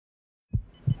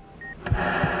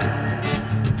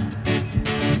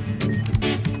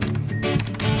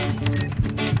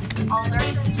All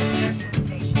nurses to the nurses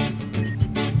station.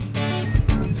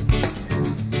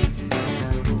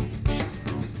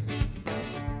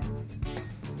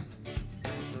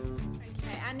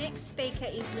 Okay, our next speaker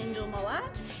is Lyndall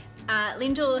Mollart.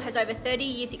 Lyndall has over 30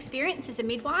 years' experience as a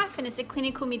midwife and as a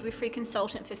clinical midwifery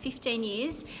consultant for 15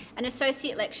 years, an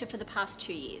associate lecturer for the past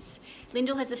 2 years.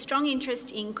 Lyndall has a strong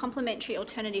interest in complementary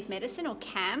alternative medicine, or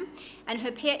CAM, and her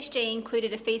PhD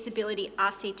included a feasibility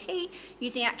RCT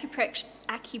using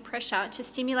acupressure to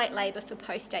stimulate labour for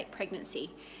post-date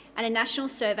pregnancy, and a national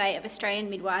survey of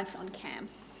Australian midwives on CAM.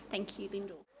 Thank you,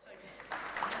 Lyndall.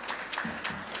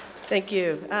 Thank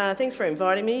you. Thanks for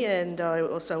inviting me, and I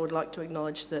also would like to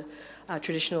acknowledge the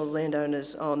traditional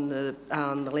landowners on the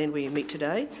land we meet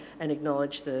today and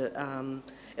acknowledge the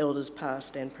elders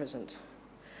past and present.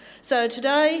 So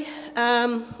today,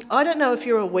 I don't know if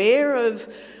you're aware of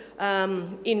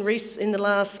in the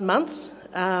last month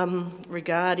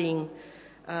regarding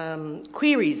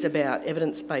queries about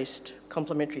evidence-based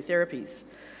complementary therapies.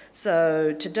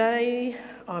 So today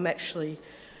I'm actually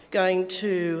going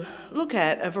to look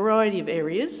at a variety of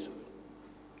areas,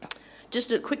 just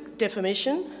a quick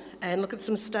definition and look at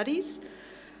some studies.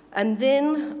 And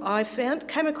then I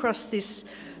came across this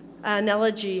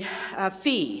analogy,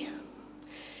 fear,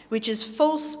 which is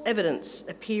false evidence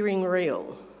appearing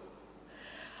real.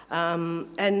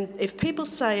 And if people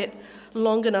say it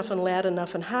long enough and loud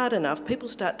enough and hard enough, people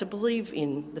start to believe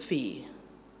in the fear.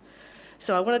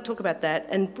 So I want to talk about that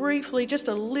and briefly, just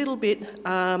a little bit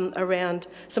around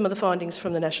some of the findings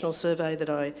from the national survey that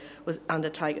I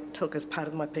undertook as part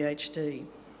of my PhD.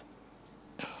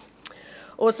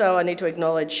 Also, I need to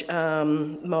acknowledge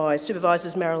my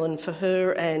supervisors, Marilyn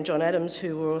Faher and John Adams,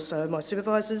 who were also my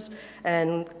supervisors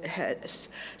and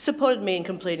supported me in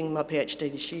completing my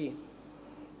PhD this year.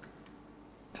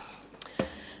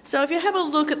 So if you have a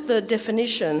look at the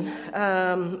definition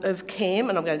of CAM,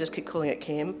 and I'm going to just keep calling it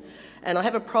CAM, and I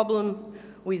have a problem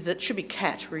with it, should be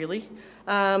CAT really,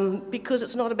 because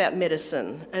it's not about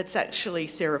medicine, it's actually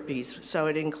therapies, so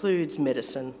it includes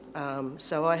medicine.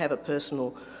 So I have a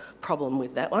personal problem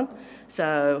with that one,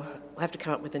 so I'll have to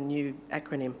come up with a new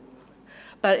acronym.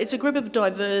 But it's a group of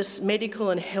diverse medical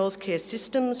and healthcare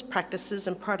systems, practices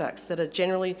and products that are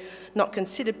generally not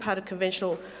considered part of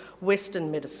conventional Western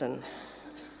medicine.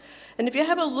 And if you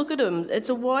have a look at them, it's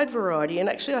a wide variety, and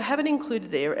actually I haven't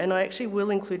included there, and I actually will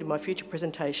include in my future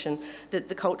presentation, that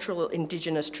the cultural,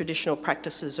 Indigenous, traditional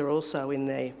practices are also in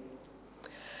there.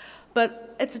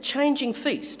 But it's a changing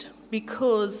feast,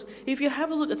 because if you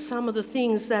have a look at some of the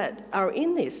things that are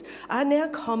in this, are now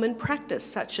common practice,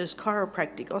 such as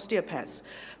chiropractic, osteopaths,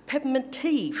 peppermint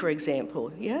tea, for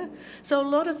example, yeah? So a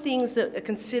lot of things that are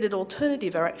considered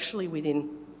alternative are actually within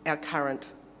our current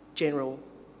general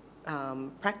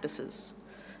practices.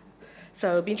 So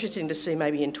it'll be interesting to see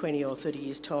maybe in 20 or 30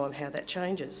 years' time how that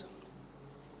changes.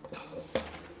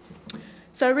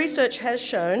 So research has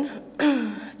shown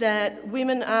that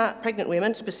pregnant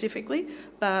women specifically,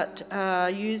 but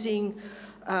using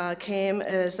CAM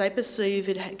as they perceive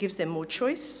it gives them more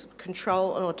choice,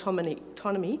 control and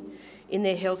autonomy in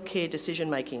their healthcare decision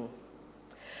making.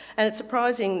 And it's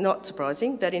not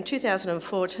surprising, that in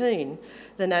 2014,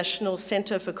 the National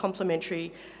Centre for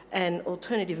Complementary and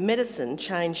Alternative Medicine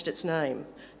changed its name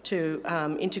to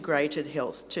Integrated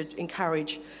Health, to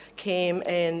encourage CAM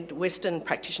and Western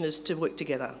practitioners to work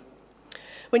together.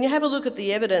 When you have a look at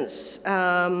the evidence,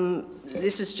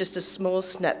 this is just a small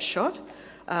snapshot,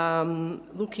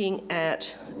 looking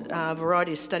at a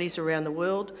variety of studies around the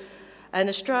world. In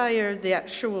Australia, the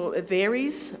actual, it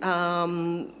varies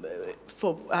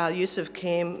for use of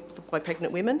CAM by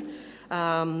pregnant women,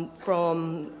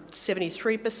 from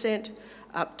 73%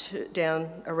 up to down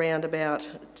around about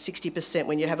 60%.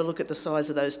 When you have a look at the size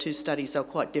of those two studies, they're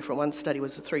quite different. One study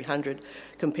was 300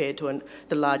 compared to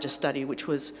the largest study, which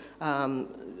was over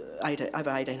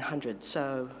 1,800.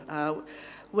 So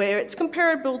where it's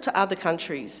comparable to other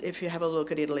countries, if you have a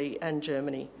look at Italy and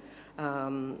Germany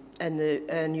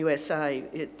and USA,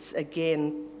 it's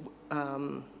again,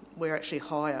 we're actually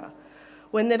higher.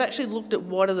 When they've actually looked at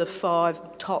what are the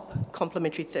 5 top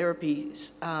complementary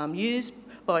therapies used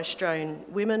by Australian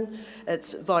women,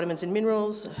 it's vitamins and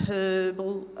minerals,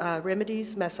 herbal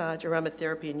remedies, massage,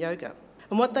 aromatherapy and yoga.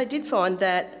 And what they did find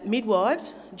that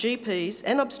midwives, GPs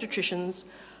and obstetricians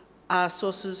are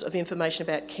sources of information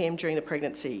about CAM during the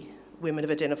pregnancy. Women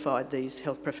have identified these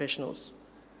health professionals.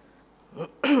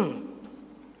 I'm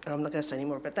not going to say any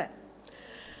more about that.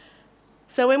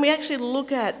 So when we actually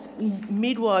look at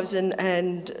midwives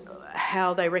and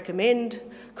how they recommend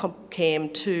CAM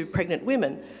to pregnant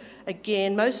women,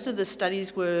 Again, most of the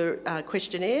studies were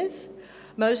questionnaires.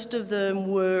 Most of them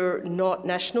were not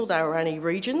national, they were only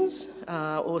regions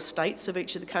or states of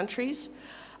each of the countries.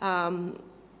 And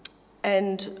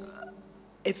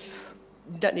if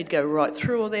you don't need to go right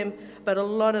through all them, but a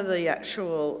lot of the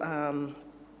actual,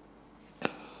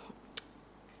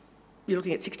 you're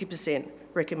looking at 60%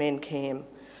 recommend CAM,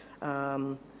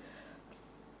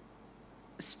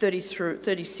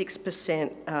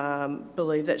 36%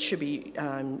 believe that should be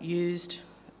used,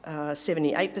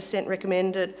 78%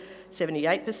 recommend it,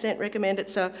 78% recommend it.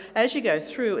 So as you go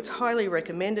through, it's highly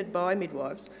recommended by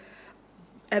midwives.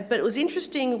 But it was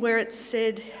interesting where it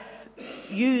said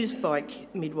used by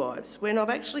midwives. When I've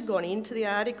actually gone into the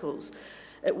articles,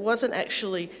 it wasn't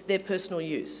actually their personal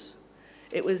use.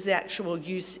 It was the actual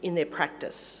use in their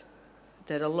practice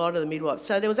that a lot of the midwives...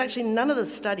 So there was actually none of the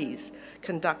studies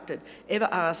conducted ever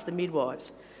asked the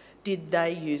midwives, did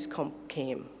they use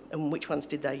CAM and which ones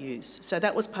did they use? So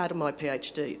that was part of my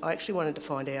PhD. I actually wanted to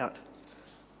find out.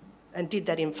 And did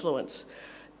that influence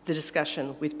the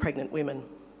discussion with pregnant women?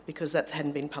 Because that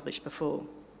hadn't been published before.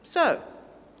 So,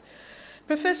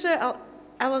 Professor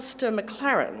Alistair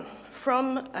McLaren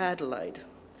from Adelaide,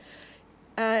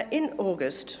 in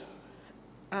August,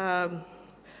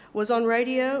 was on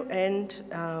radio and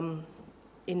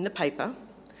in the paper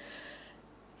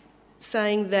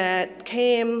saying that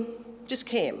CAM, just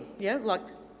CAM, yeah, like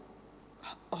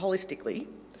holistically,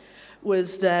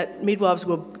 was that midwives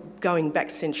were going back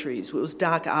centuries. It was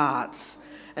dark arts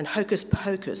and hocus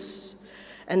pocus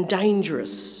and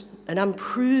dangerous and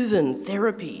unproven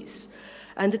therapies,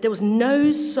 and that there was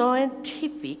no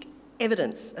scientific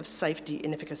evidence of safety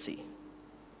and efficacy.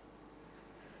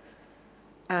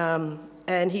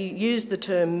 And he used the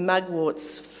term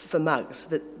mugworts for mugs,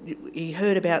 that he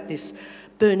heard about this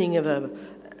burning of a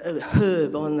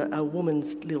herb on a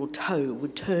woman's little toe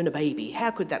would turn a baby.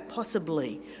 How could that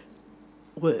possibly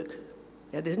work?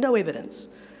 Now, there's no evidence.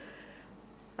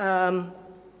 And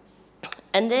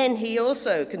then he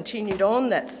also continued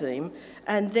on that theme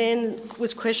and then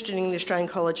was questioning the Australian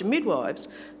College of Midwives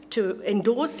to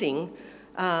endorsing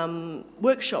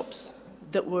workshops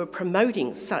that were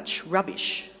promoting such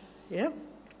rubbish. Yeah.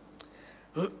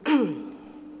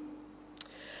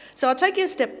 So I'll take you a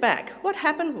step back. What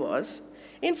happened was,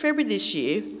 in February this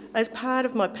year, as part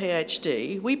of my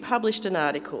PhD, we published an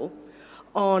article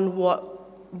on what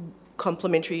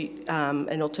complementary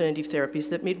and alternative therapies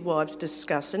that midwives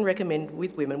discuss and recommend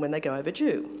with women when they go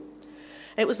overdue.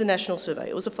 It was the national survey,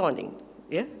 it was a finding,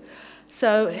 yeah?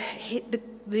 So he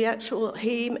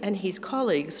and his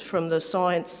colleagues from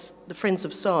the Friends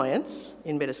of Science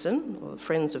in Medicine, or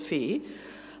Friends of FEAR,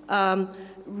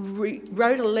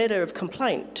 wrote a letter of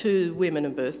complaint to Women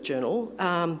and Birth Journal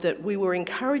that we were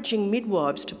encouraging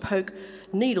midwives to poke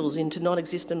needles into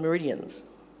non-existent meridians.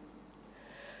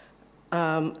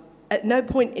 At no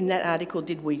point in that article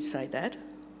did we say that.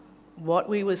 What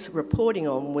we was reporting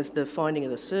on was the finding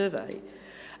of the survey,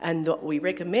 and what we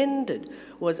recommended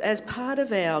was, as part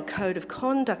of our code of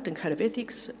conduct and code of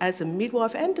ethics as a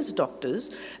midwife and as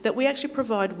doctors, that we actually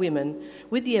provide women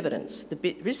with the evidence,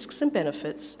 the risks and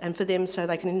benefits, and for them so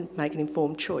they can make an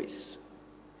informed choice.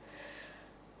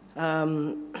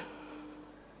 So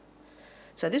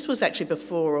this was actually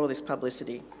before all this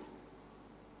publicity.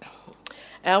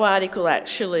 Our article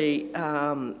actually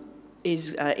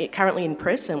is currently in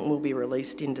press and will be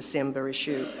released in December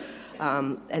issue.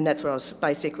 And that's what I was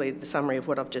basically, the summary of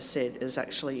what I've just said is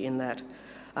actually in that.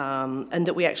 And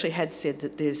that we actually had said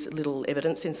that there's little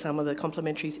evidence in some of the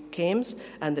complementary CAMs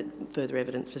and that further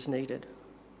evidence is needed.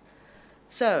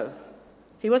 So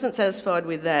he wasn't satisfied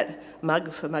with that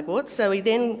mug for mugwort, so he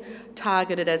then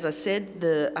targeted, as I said,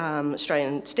 the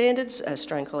Australian standards,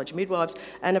 Australian College of Midwives,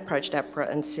 and approached APRA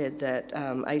and said that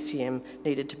ACM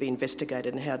needed to be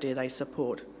investigated and how dare they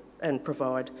support and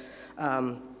provide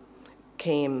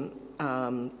CAM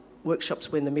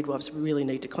workshops when the midwives really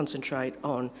need to concentrate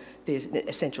on their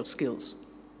essential skills.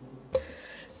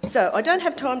 So I don't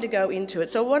have time to go into it,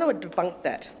 so I want to debunk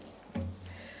that.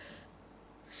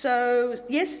 So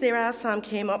yes, there are some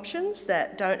CAM options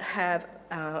that don't have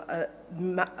a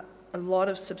lot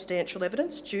of substantial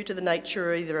evidence due to the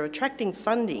nature either of attracting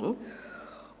funding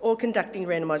or conducting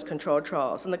randomised controlled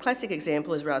trials. And the classic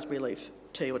example is raspberry leaf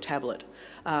tea or tablet.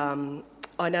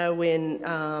 I know when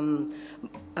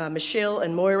Michelle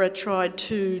and Moira tried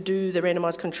to do the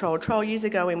randomised controlled trial years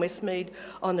ago in Westmead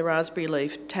on the raspberry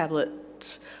leaf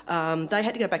tablets, they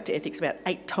had to go back to ethics about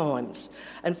 8 times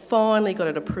and finally got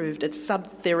it approved at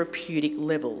sub-therapeutic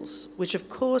levels, which of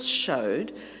course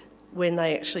showed when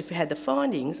they actually had the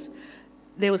findings,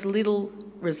 there was little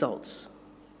results.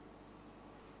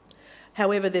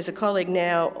 However, there's a colleague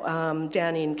now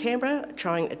down in Canberra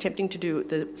attempting to do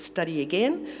the study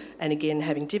again, and again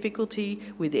having difficulty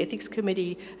with the ethics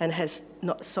committee, and has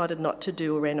decided not to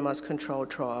do a randomised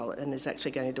controlled trial and is actually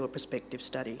going to do a prospective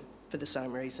study for the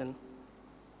same reason.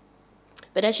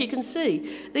 But as you can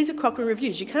see, these are Cochrane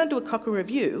reviews. You can't do a Cochrane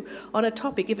review on a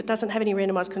topic if it doesn't have any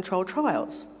randomised controlled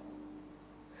trials.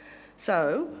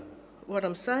 So what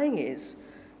I'm saying is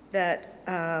that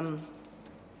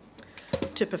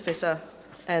to Professor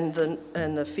and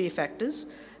the fear factors,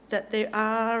 that there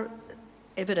are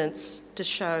evidence to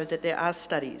show that there are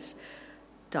studies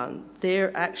done.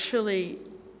 They're actually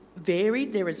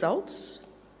varied, their results,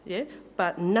 yeah,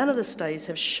 but none of the studies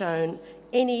have shown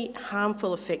any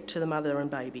harmful effect to the mother and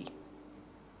baby.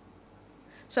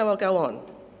 So I'll go on.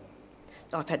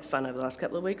 I've had fun over the last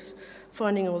couple of weeks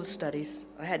finding all the studies.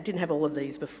 Didn't have all of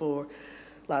these before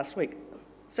last week.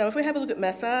 So if we have a look at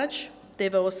massage,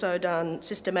 they've also done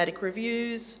systematic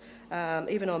reviews,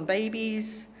 even on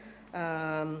babies,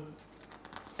 and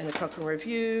a Cochrane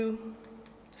review.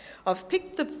 I've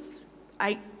picked the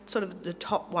 8 sort of the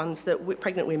top ones that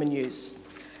pregnant women use.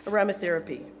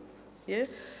 Aromatherapy, yeah?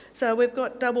 So we've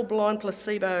got double-blind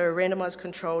placebo randomised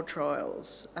controlled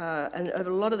trials, and a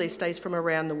lot of these studies from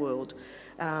around the world.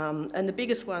 And the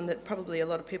biggest one that probably a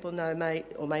lot of people know may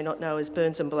or may not know is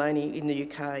Burns and Blaney in the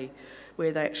UK,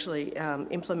 where they actually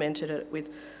implemented it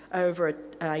with over an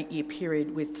 8-year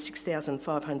period with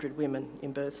 6,500 women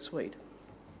in birth suite.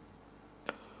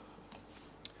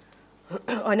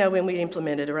 I know when we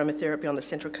implemented aromatherapy on the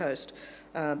Central Coast,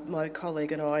 my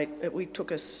colleague and I, it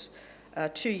took us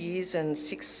 2 years and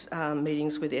 6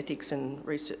 meetings with Ethics and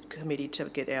Research Committee to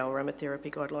get our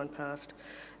aromatherapy guideline passed.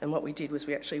 And what we did was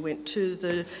we actually went to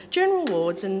the general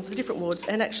wards and the different wards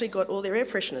and actually got all their air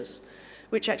fresheners,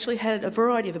 which actually had a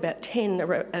variety of about 10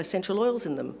 essential oils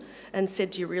in them, and said,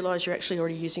 do you realise you're actually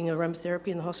already using aromatherapy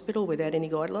in the hospital without any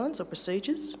guidelines or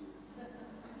procedures?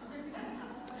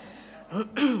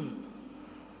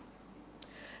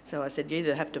 So I said, you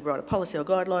either have to write a policy or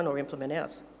guideline or implement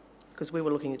ours, because we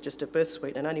were looking at just a birth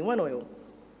suite and only one oil.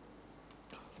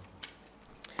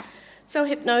 So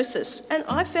hypnosis, and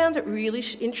I found it really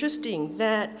interesting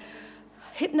that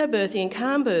hypnobirthing and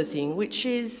calm birthing, which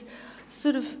is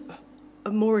sort of a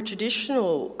more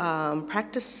traditional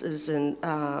practices and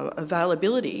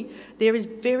availability, there is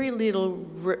very little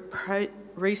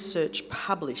research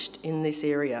published in this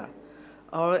area.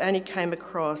 I only came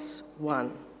across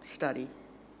one study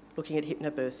looking at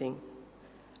hypnobirthing,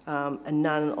 and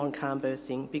none on calm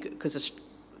birthing because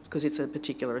it's a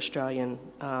particular Australian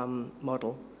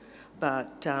model.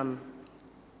 But,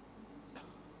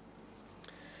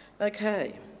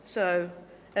 okay, so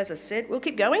as I said, we'll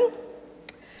keep going.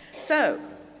 So,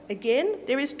 again,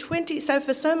 there is 20,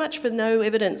 so much for no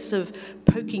evidence of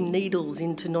poking needles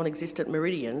into non-existent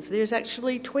meridians, there's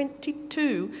actually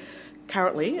 22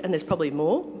 currently, and there's probably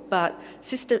more, but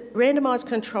randomised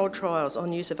controlled trials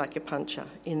on use of acupuncture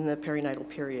in the perinatal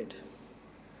period.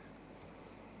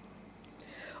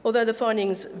 Although the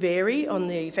findings vary on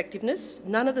the effectiveness,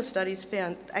 none of the studies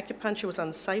found acupuncture was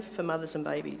unsafe for mothers and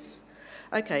babies.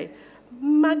 Okay,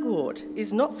 mugwort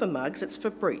is not for mugs, it's for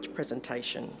breech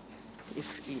presentation,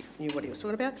 if you knew what he was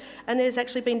talking about. And there's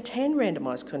actually been 10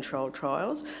 randomised controlled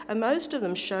trials, and most of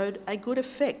them showed a good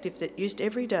effect if they're used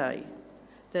every day,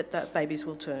 that babies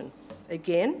will turn.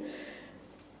 Again,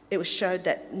 it was showed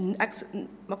that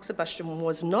moxibustion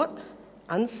was not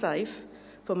unsafe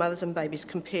for mothers and babies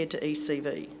compared to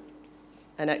ECV,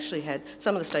 and actually had,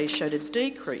 some of the studies showed a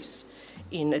decrease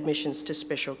in admissions to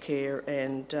special care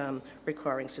and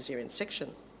requiring caesarean section.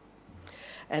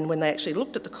 And when they actually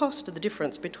looked at the cost of the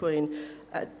difference between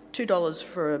 $2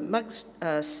 for a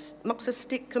moxa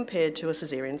stick compared to a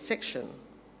caesarean section,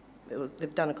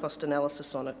 they've done a cost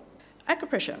analysis on it.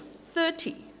 Acupressure,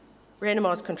 30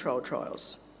 randomised controlled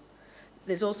trials.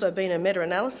 There's also been a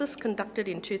meta-analysis conducted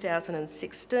in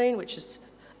 2016,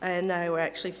 and they were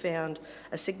actually found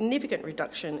a significant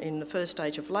reduction in the first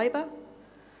stage of labour,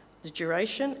 the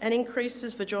duration, and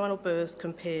increases vaginal birth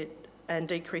and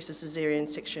decreases caesarean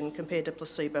section compared to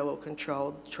placebo or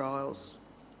controlled trials.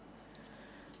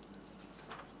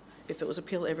 If it was a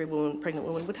pill, every pregnant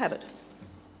woman would have it.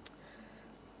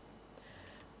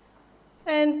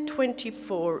 And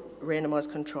 24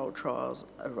 randomised controlled trials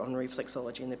on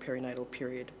reflexology in the perinatal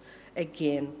period.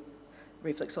 Again,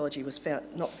 reflexology was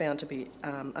not found to be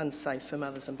unsafe for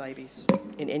mothers and babies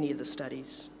in any of the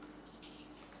studies.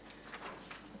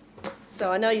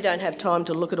 So I know you don't have time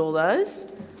to look at all those,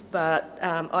 but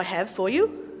I have for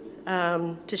you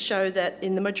to show that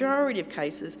in the majority of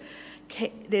cases,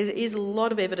 there is a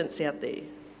lot of evidence out there.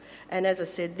 And as I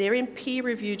said, they're in peer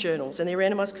review journals and they're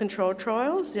randomised controlled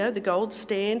trials, you know, the gold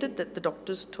standard that the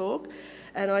doctors talk.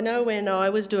 And I know when I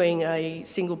was doing a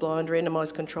single-blind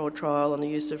randomised controlled trial on the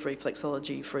use of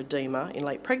reflexology for edema in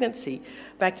late pregnancy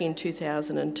back in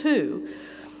 2002,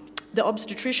 the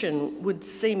obstetrician would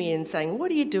see me and saying,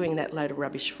 "What are you doing that load of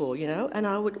rubbish for?" You know, and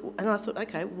I thought,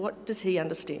 okay, what does he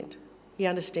understand? He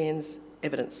understands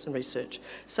evidence and research.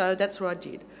 So that's what I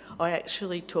did. I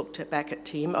actually talked back at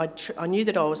Tim. I knew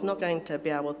that I was not going to be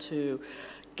able to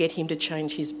get him to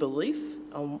change his belief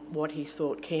on what he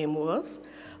thought CAM was,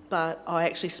 but I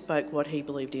actually spoke what he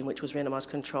believed in, which was randomised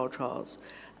controlled trials.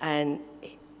 And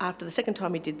after the second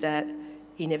time he did that,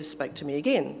 he never spoke to me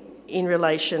again in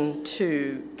relation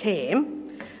to CAM,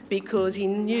 because he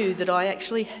knew that I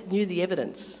actually knew the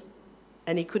evidence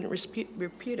and he couldn't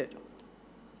refute it.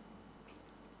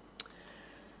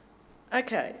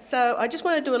 Okay, so I just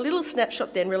want to do a little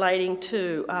snapshot then relating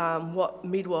to what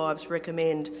midwives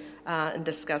recommend and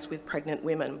discuss with pregnant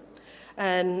women.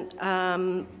 And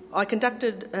I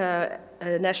conducted a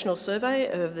national survey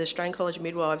of the Australian College of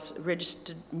Midwives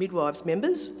registered midwives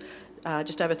members,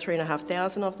 just over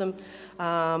 3,500 of them,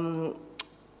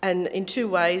 and in two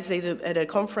ways, either at a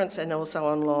conference and also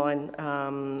online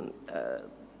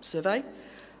survey.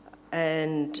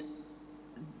 And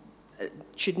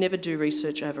should never do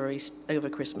research over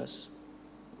Christmas.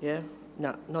 Yeah?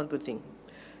 No, not a good thing.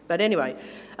 But anyway,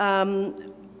 and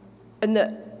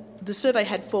the survey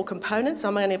had 4 components.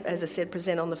 I'm going to, as I said,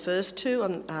 present on the first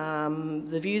 2.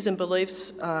 The views and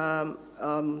beliefs,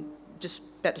 just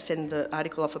about to send the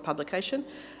article off for publication.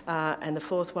 And the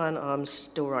 4th one, I'm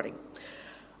still writing.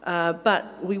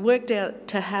 But we worked out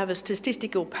to have a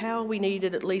statistical power, we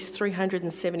needed at least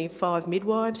 375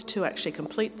 midwives to actually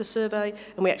complete the survey,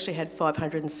 and we actually had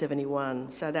 571,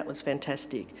 so that was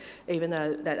fantastic. Even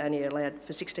though that only allowed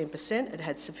for 16%, it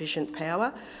had sufficient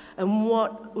power. And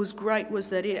what was great was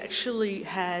that it actually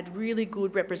had really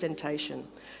good representation.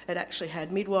 It actually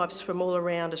had midwives from all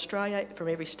around Australia, from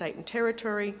every state and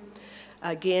territory.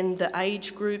 Again, the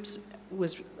age groups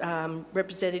was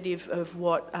representative of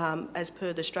what, as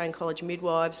per the Australian College of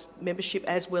Midwives membership,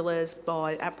 as well as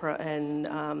by APRA and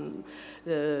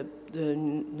the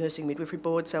Nursing Midwifery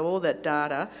Board. So all that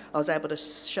data, I was able to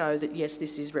show that, yes,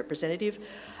 this is representative.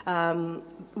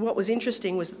 What was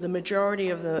interesting was that the majority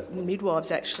of the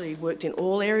midwives actually worked in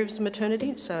all areas of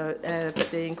maternity, so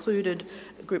but they included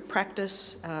group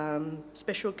practice,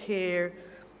 special care,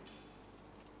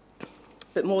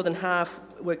 but more than half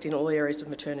worked in all areas of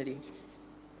maternity.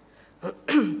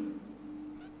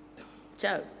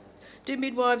 So, do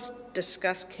midwives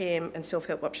discuss CAM and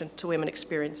self-help options to women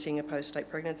experiencing a post-state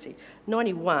pregnancy?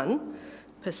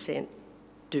 91%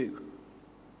 do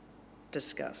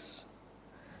discuss.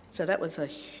 So that was a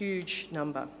huge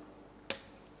number.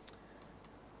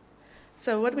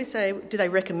 So what do we say? Do they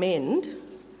recommend?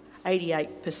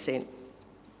 88%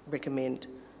 recommend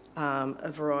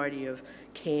a variety of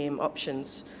CAM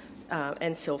options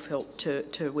and self-help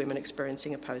to women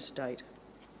experiencing a post-date.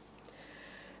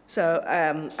 So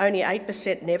only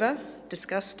 8% never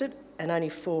discussed it, and only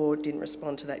 4 didn't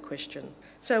respond to that question.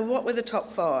 So what were the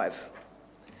top 5?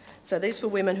 So these for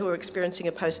women who are experiencing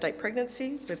a post-date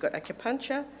pregnancy. We've got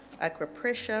acupuncture,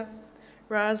 aquapressure,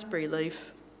 raspberry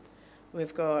leaf,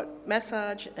 we've got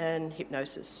massage and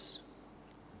hypnosis.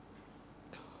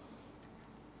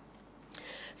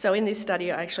 So in this study,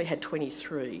 I actually had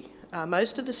 23.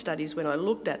 Most of the studies, when I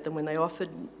looked at them, when they offered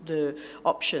the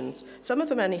options, some of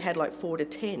them only had like 4 to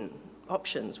 10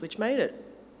 options, which made it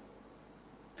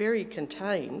very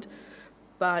contained,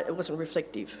 but it wasn't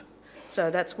reflective.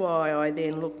 So that's why I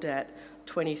then looked at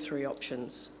 23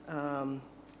 options.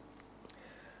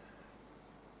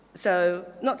 So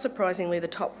not surprisingly, the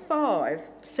top 5,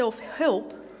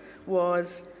 self-help,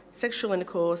 was sexual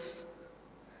intercourse,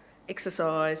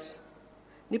 exercise,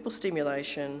 nipple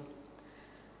stimulation.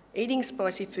 Eating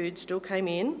spicy food still came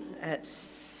in at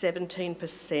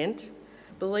 17%.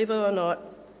 Believe it or not,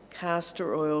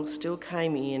 castor oil still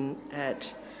came in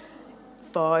at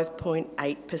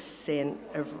 5.8%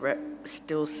 of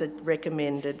still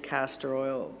recommended castor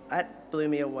oil. That blew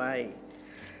me away.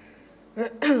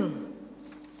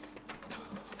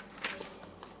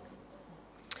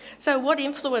 So what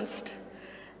influenced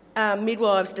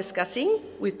midwives discussing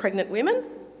with pregnant women?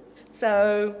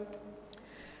 So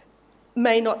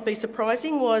may not be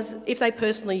surprising was if they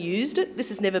personally used it. This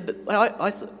has never been,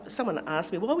 someone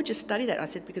asked me, why would you study that? I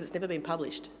said, because it's never been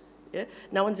published. Yeah?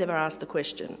 No one's ever asked the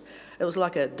question. It was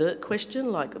like a dirt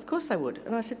question, like, of course they would.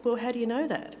 And I said, well, how do you know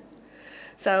that?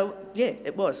 So, yeah,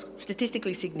 it was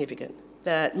statistically significant.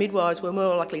 that midwives were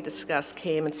more likely to discuss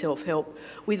CAM and self-help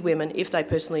with women if they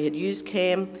personally had used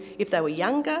CAM, if they were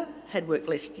younger, had worked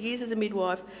less years as a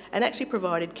midwife, and actually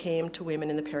provided CAM to women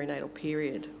in the perinatal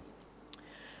period.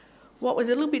 What was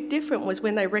a little bit different was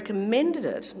when they recommended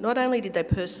it, not only did they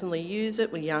personally use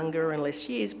it with younger and less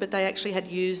years, but they actually had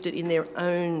used it in their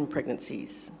own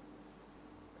pregnancies.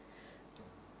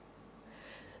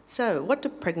 So what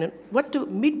do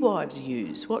midwives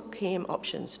use? What CAM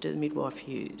options do the midwife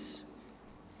use?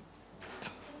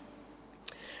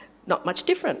 Not much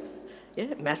different.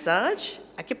 Yeah, massage,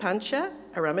 acupuncture,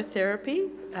 aromatherapy,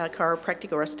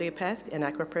 chiropractic or osteopath, and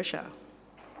acupressure.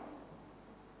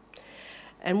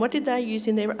 And what did they use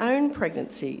in their own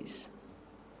pregnancies?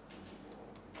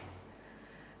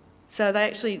 So they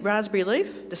actually, raspberry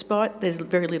leaf, despite there's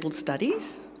very little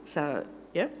studies, so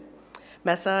yeah,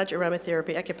 massage,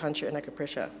 aromatherapy, acupuncture and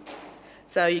acupressure.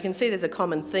 So you can see there's a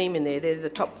common theme in there. The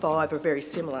top 5 are very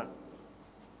similar.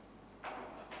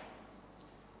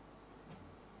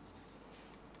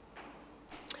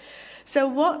 So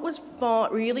what was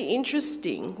really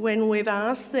interesting when we've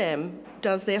asked them,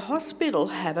 does their hospital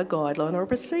have a guideline or a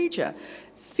procedure?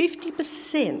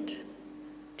 50%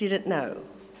 didn't know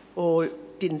or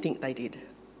didn't think they did.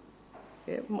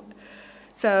 Yeah.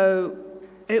 So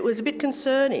it was a bit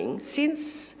concerning.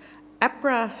 Since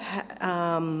APRA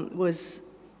was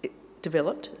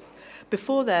developed,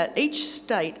 before that each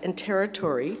state and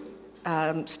territory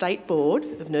state board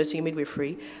of nursing and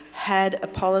midwifery had a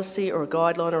policy or a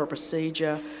guideline or a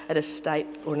procedure at a state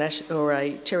or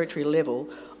a territory level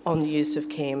on the use of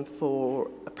CAM for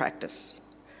a practice.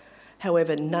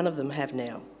 However, none of them have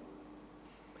now.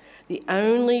 The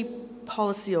only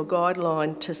policy or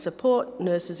guideline to support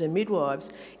nurses and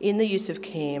midwives in the use of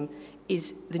CAM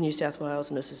is the New South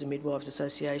Wales Nurses and Midwives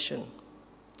Association.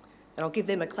 And I'll give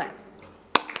them a clap.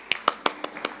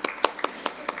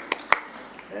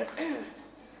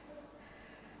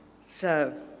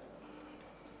 So,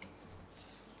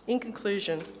 in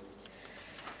conclusion,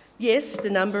 yes, the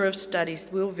number of studies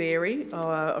will vary,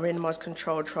 randomised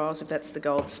controlled trials if that's the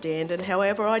gold standard.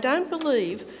 However, I don't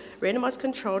believe randomised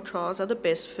controlled trials are the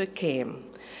best for CAM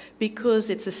because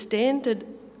it's a standard,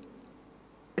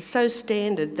 it's so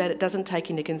standard that it doesn't take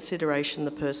into consideration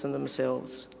the person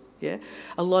themselves. Yeah,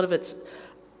 a lot of it's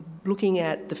looking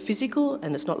at the physical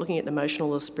and it's not looking at the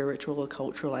emotional or spiritual or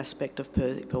cultural aspect of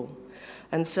people.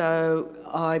 And so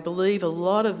I believe a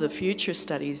lot of the future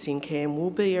studies in CAM will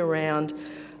be around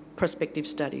prospective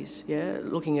studies, yeah,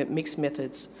 looking at mixed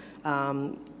methods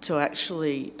to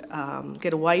actually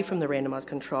get away from the randomised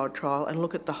controlled trial and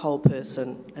look at the whole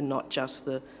person and not just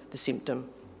the symptom.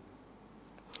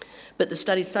 But the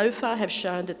studies so far have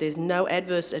shown that there's no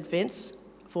adverse events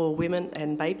for women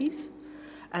and babies,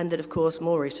 and that of course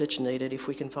more research needed if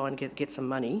we can get some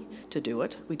money to do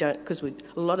it. We don't, because a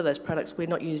lot of those products, we're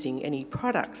not using any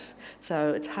products,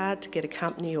 so it's hard to get a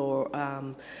company or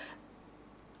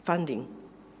funding.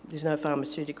 There's no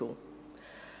pharmaceutical.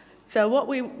 So what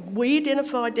we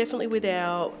identified definitely with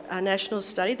our national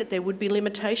study that there would be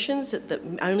limitations, that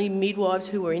only midwives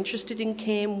who were interested in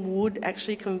CAM would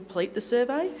actually complete the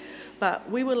survey. But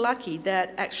we were lucky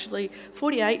that actually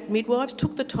 48 midwives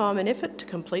took the time and effort to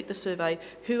complete the survey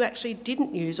who actually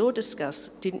didn't use or discuss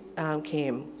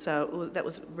CAM. So that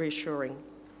was reassuring.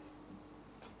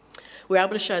 We were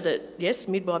able to show that, yes,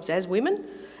 midwives as women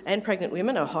and pregnant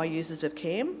women are high users of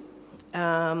CAM,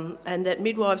 and that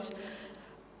midwives,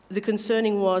 the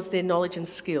concerning was their knowledge and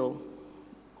skill.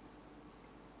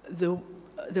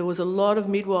 There was a lot of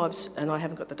midwives, and I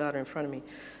haven't got the data in front of me,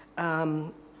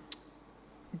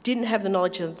 didn't have the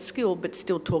knowledge and skill, but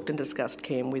still talked and discussed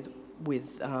CAM with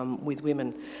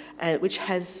women, which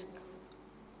has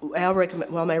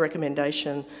my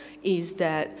recommendation is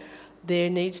that there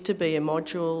needs to be a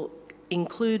module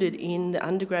included in the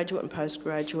undergraduate and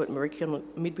postgraduate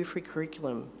midwifery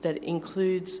curriculum that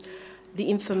includes the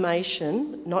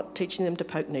information, not teaching them to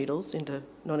poke needles into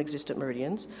non-existent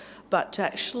meridians, but to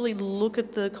actually look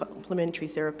at the complementary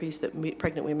therapies that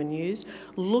pregnant women use,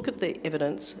 look at the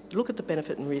evidence, look at the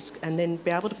benefit and risk, and then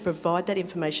be able to provide that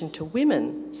information to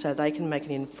women so they can make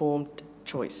an informed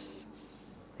choice.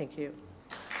 Thank you.